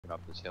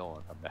up this hill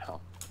and come down.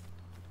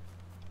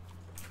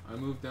 I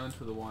moved down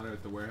to the water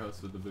at the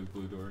warehouse with the big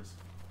blue doors.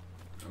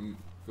 I'm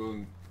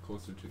going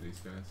closer to these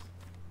guys.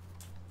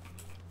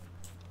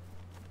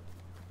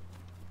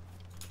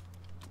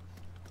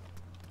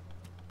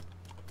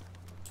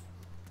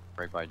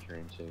 Right by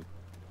DreamZ.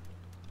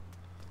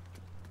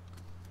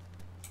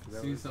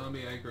 See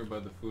zombie aggro by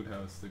the food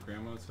house, the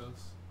grandma's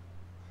house?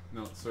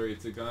 No, sorry,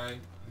 it's a guy.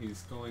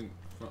 He's going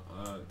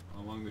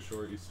along the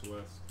shore east to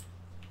west.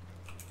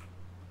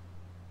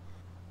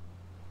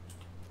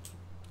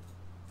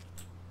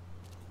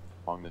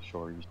 Along the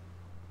shore east.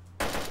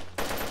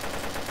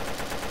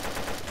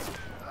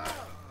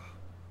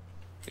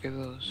 Look at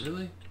those.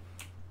 Really?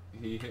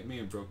 He hit me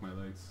and broke my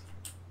legs.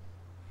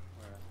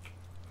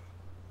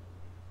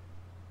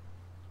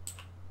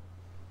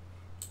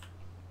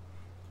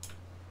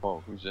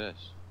 Whoa, who's this?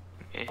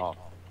 Oh,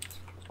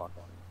 fuck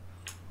on.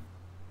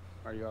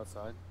 Are you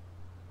outside?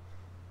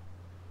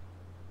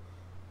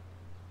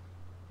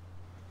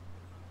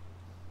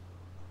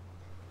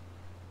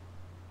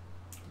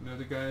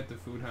 Another guy at the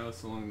food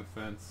house along the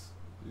fence.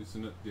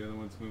 The other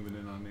one's moving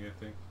in on me, I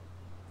think.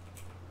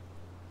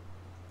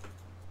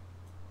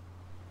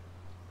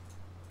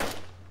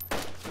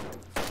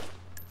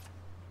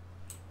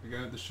 The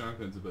guy with the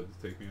shotgun's about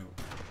to take me out.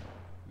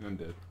 I'm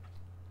dead.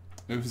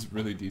 It was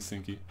really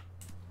desyncy.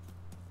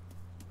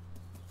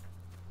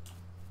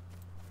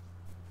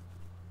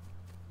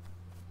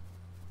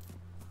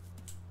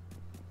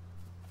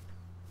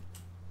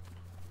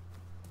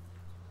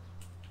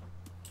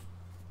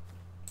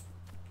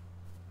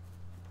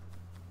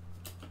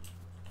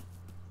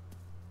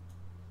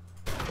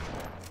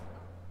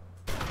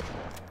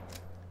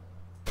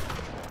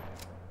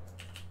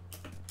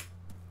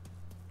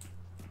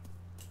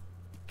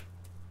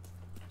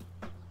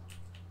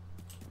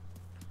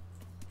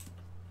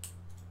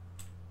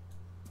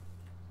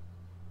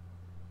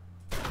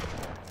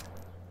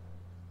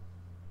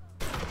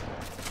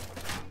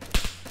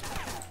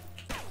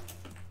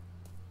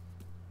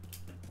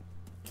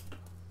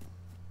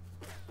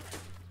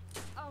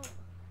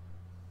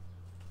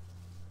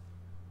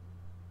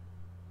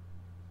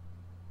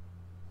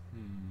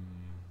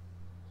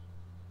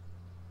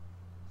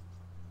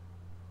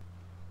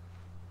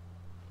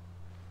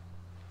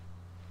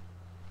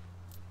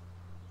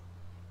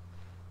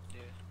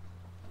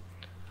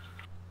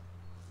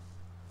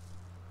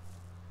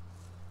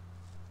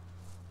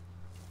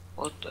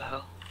 What the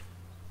hell?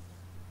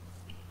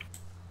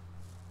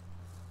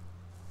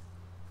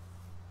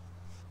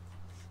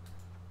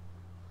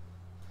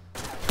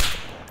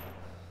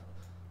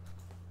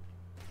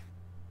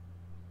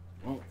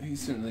 Well, he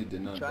certainly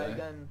did not Try die.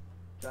 again.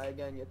 Try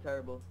again. You're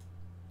terrible.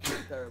 You're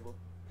terrible.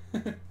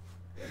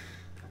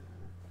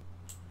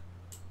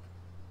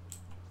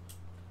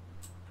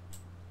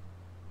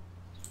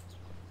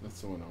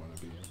 That's the one I want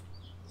to be in.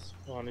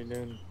 Spawning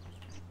in.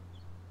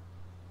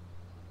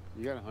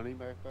 You got a hunting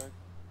backpack?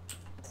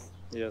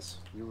 Yes.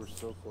 You were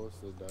so close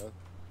to death.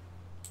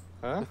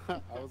 Huh?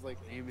 I was like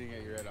aiming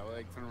at your head. I was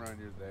like, turn around,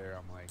 you're there.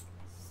 I'm like,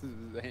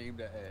 aimed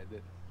ahead.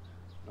 And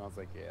I was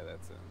like, yeah,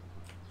 that's him.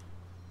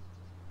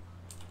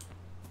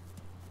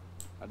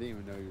 I didn't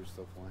even know you were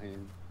still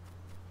playing.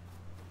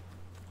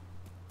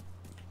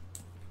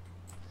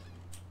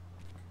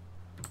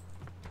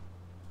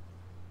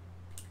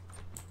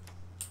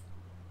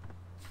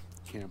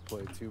 Can't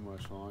play too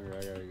much longer.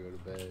 I gotta go to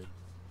bed.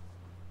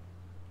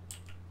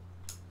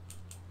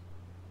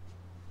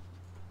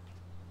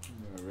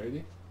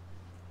 Alrighty.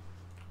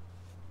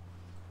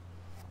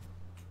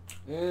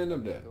 And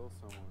I'm dead. Kill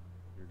someone.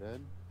 You're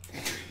dead?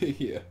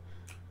 Yeah.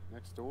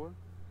 Next door?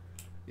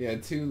 Yeah,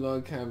 2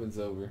 log cabins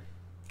over.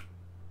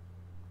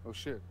 Oh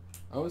shit.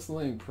 I was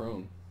laying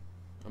prone.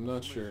 I'm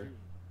not sure. Shooting.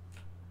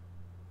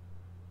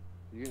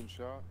 You getting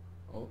shot?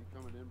 Oh. You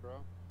coming in, bro?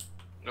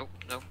 Nope,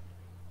 nope.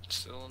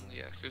 Still in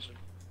the cruiser.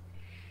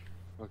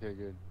 Okay,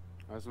 good.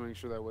 I was making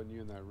sure that wasn't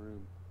you in that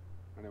room.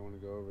 I didn't want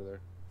to go over there.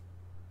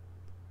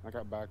 I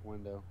got back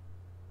window.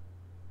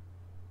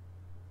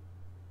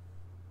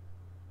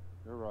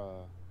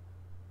 You're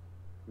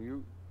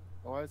you?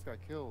 Oh, I just got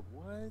killed.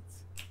 What?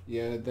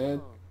 Yeah,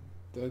 Oh.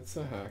 that's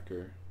a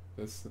hacker.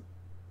 That's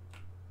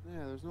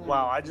Yeah, there's no.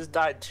 Wow, I just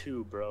died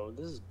too, bro.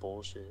 This is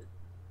bullshit.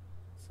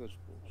 Such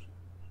bullshit.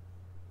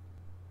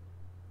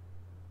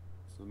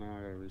 So now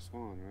I gotta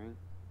respawn, right?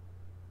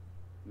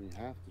 You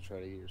have to try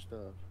to get your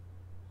stuff.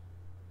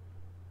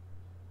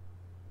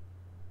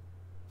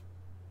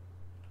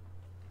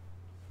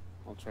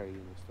 I'll try to get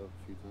my stuff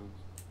a few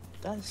times.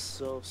 That's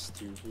so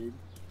stupid.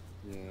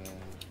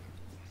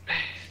 Yeah.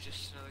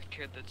 Just another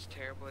kid that's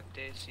terrible at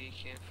days, so you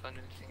can't find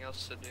anything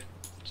else to do.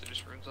 So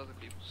just ruins other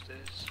people's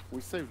days.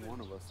 We saved one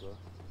of us though.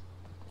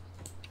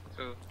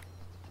 Who?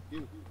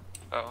 You.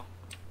 Oh.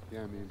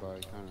 Yeah, I mean by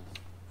kind of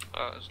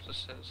Oh, it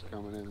just says it.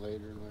 coming in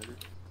later and later.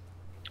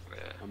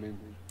 Yeah. I mean,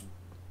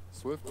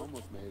 Swift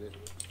almost made it.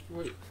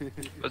 wait.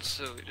 But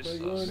still, we But just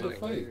you wanted lost to like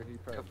fight. He a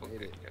probably couple made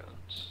good it.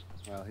 guns.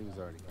 Well, he was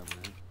already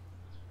coming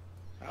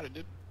in. Howdy,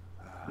 dude.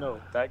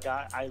 No, that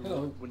guy,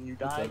 Hello. when you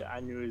What's died, up? I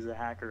knew he was a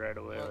hacker right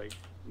away. Like,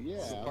 Yeah,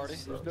 party?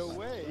 there's no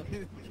way.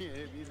 You can't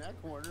hit me in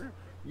that corner.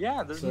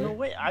 Yeah, there's Sorry? no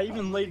way. I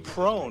even laid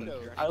prone.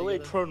 I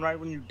laid prone right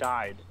when you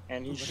died,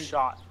 and he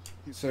shot.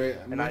 Sorry,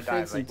 And my I died,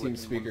 friends like, in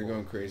within TeamSpeak are one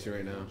going crazy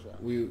right now.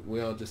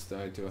 We all just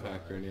died to a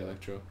hacker in the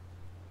electro.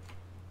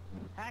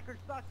 Hackers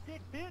suck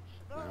dick, bitch!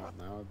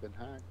 Now I've been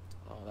hacked.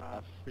 Oh,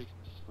 that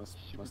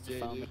Must have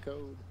found the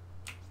code.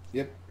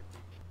 Yep.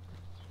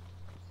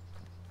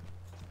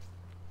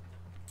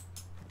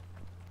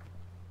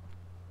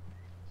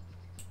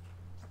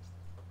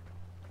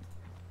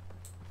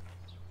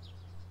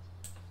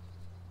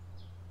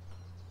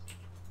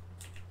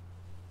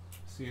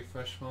 See a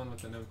fresh one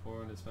with an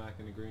M4 on his back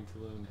and a green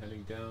Tulum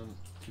heading down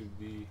to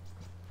the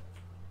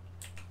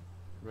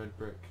red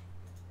brick.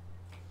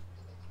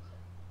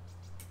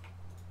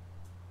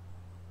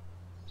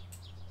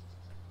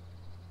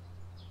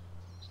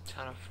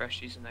 Ton of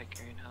freshies in that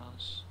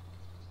greenhouse.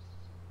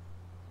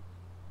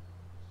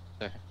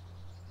 there.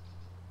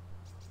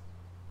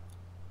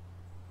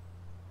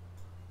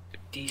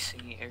 They're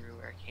DesyncZ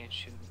everywhere. I can't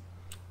shoot them.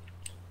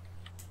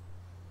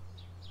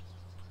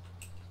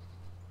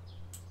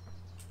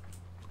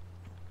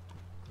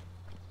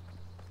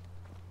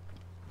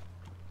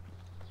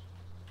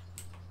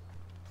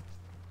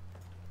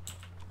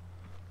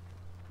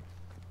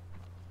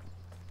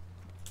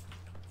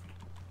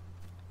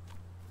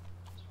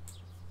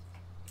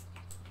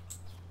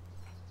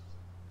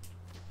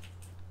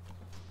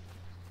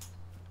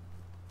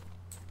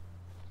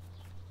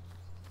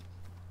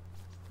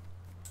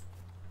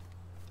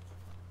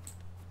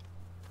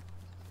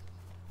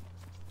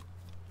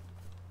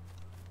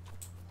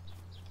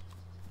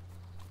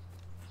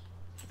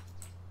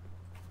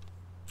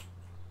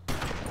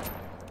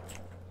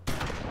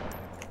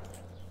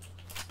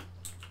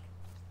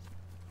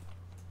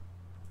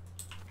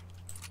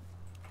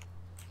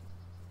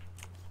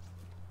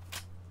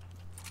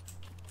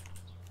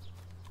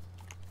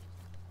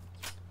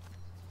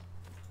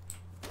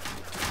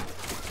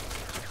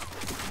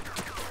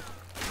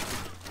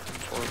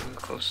 Four of them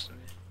close to me.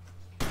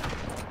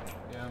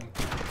 Yeah,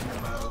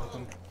 I'm out with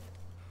him.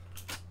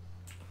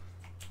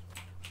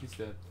 He's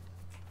dead.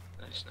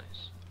 Nice,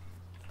 nice.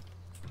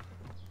 You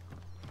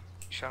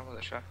shot him with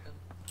a shotgun?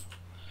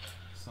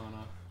 Sawn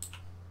off.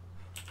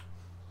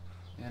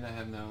 And I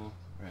have no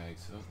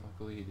rags, so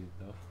luckily he did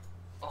though.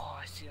 Oh,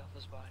 I see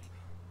Alpha's body.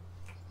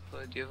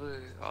 But do you have a...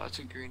 Oh, it's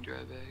a green dry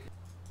bag.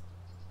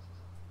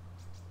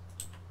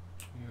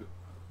 You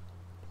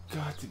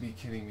got to be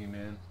kidding me,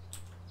 man.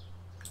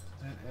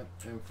 That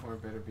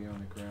M4 better be on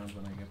the ground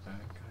when I get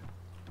back. God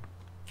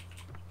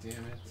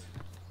damn it.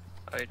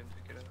 Item,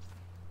 pick it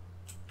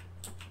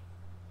up.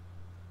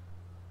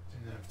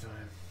 Didn't have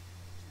time.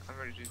 I'm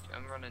ready to...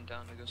 I'm running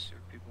down to go see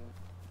where people...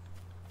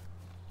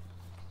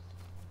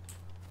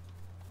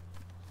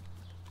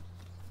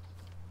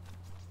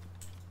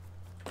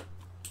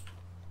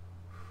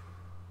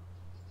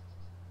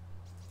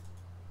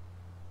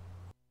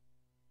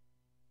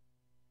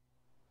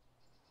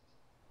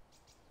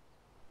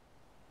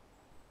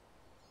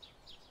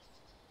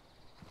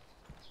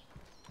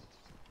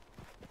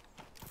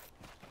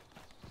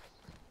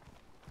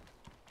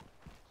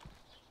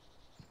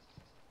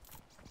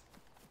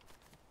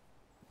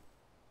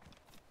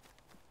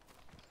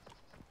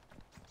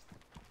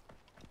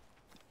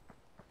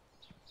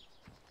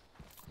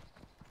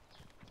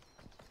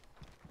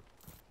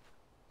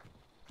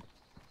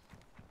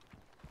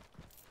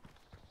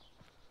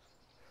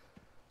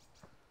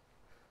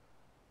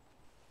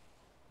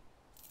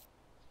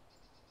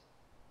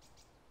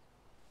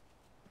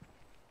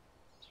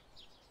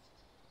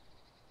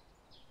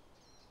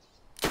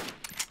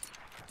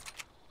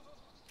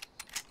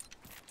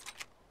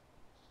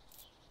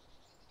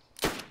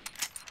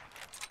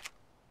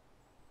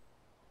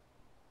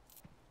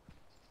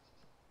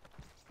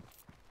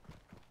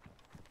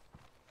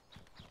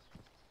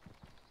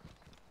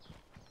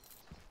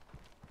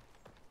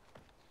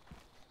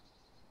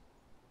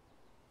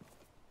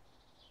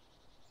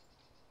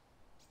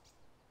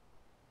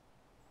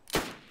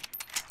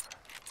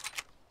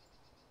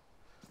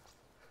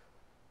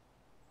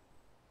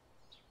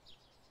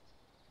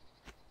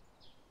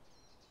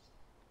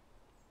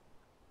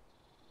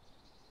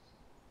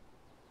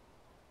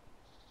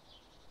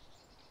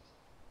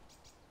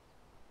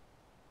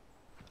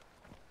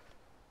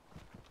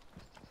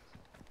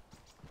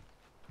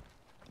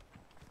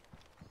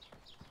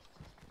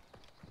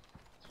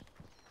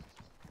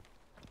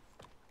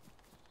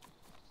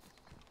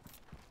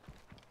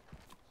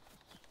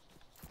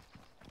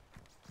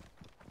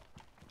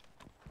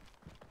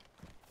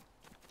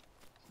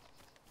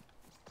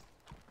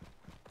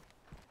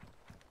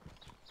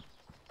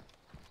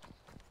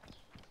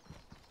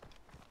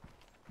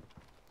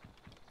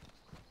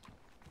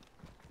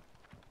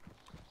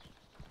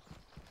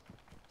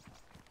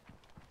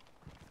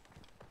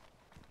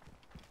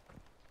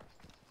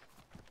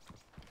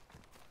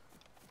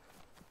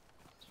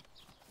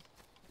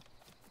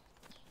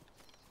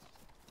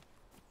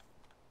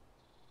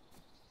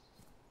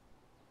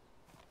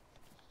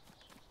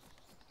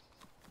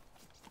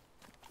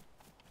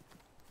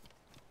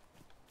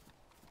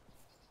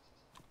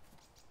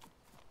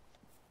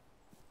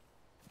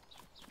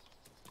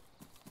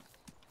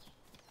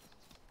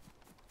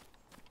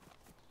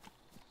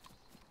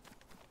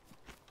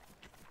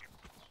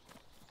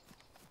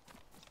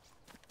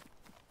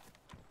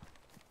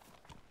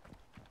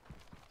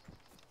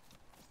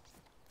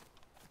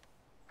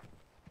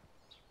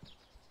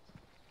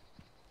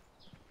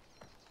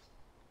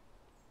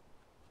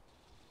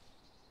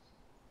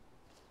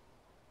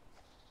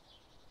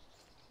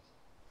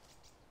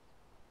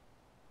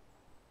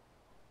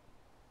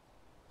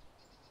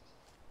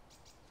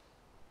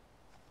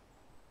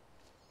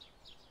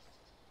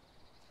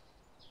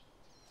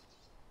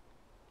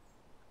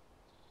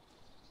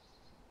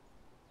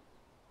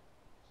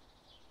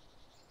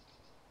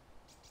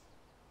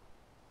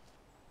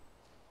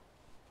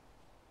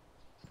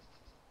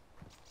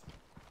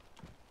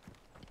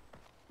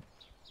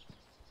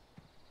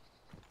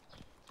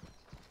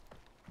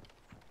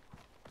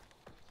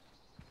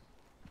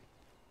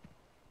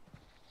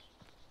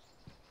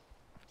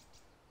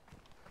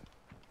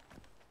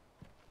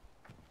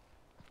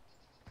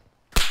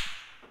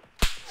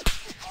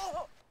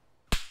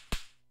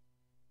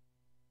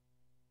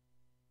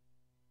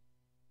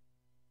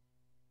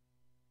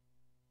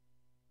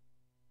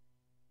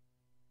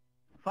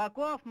 Fuck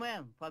off,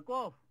 man. Fuck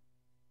off.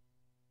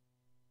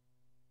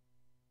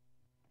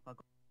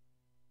 Fuck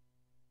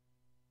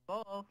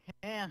off.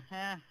 Ha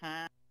ha ha.